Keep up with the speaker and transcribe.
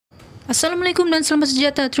Assalamualaikum dan selamat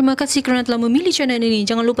sejahtera. Terima kasih kerana telah memilih channel ini.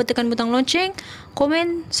 Jangan lupa tekan butang lonceng,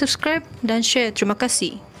 komen, subscribe dan share. Terima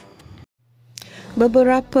kasih.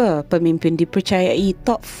 Beberapa pemimpin dipercayai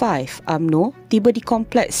top 5 UMNO tiba di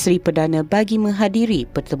Kompleks Seri Perdana bagi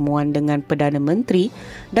menghadiri pertemuan dengan Perdana Menteri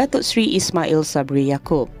Datuk Seri Ismail Sabri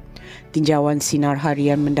Yaakob. Tinjauan Sinar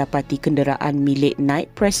Harian mendapati kenderaan milik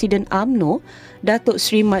Naib Presiden UMNO Datuk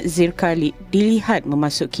Seri Mahdzir Khalid dilihat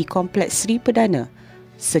memasuki Kompleks Seri Perdana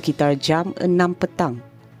sekitar jam 6 petang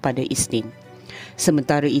pada Isnin.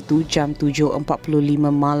 Sementara itu, jam 7.45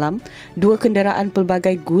 malam, dua kenderaan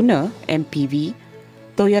pelbagai guna MPV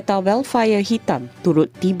Toyota Velfire hitam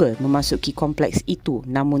turut tiba memasuki kompleks itu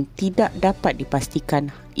namun tidak dapat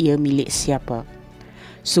dipastikan ia milik siapa.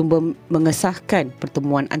 Sumber mengesahkan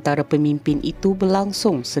pertemuan antara pemimpin itu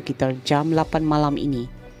berlangsung sekitar jam 8 malam ini.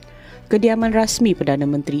 Kediaman rasmi Perdana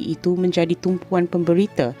Menteri itu menjadi tumpuan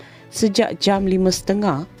pemberita sejak jam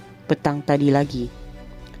 5.30 petang tadi lagi.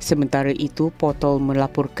 Sementara itu, portal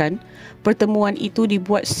melaporkan pertemuan itu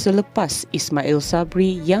dibuat selepas Ismail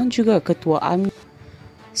Sabri yang juga Ketua UMNO.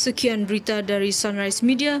 Sekian berita dari Sunrise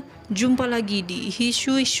Media. Jumpa lagi di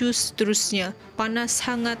isu-isu seterusnya. Panas,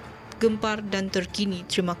 hangat, gempar dan terkini.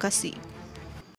 Terima kasih.